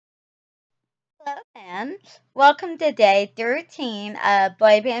Hello, fans. Welcome to day 13 of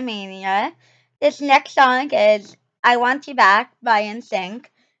Boy Band Mania. This next song is I Want You Back by NSYNC,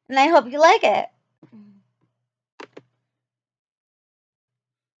 and I hope you like it.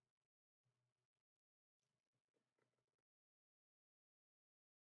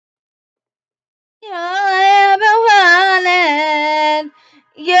 You're ever wanted,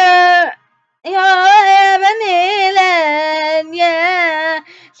 you're ever needed, yeah.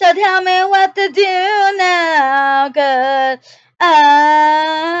 So tell me what to do now, 'cause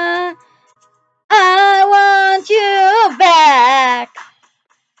I, I want you back.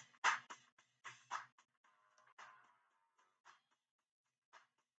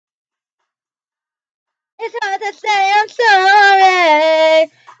 It's hard to say I'm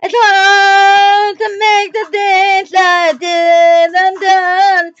sorry. It's hard to make the things I did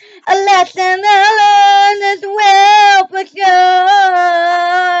undone. A lesson I learned as well for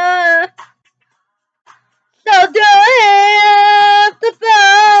sure. So don't hang up the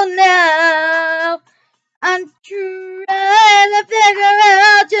phone now. I'm trying to figure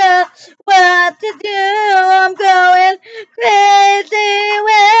out just what to do. I'm going crazy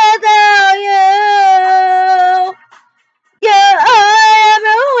without you. You're all I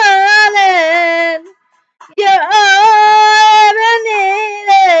ever wanted. You're all I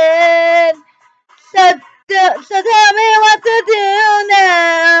ever needed. So tell me what to do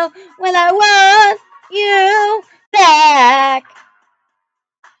now when I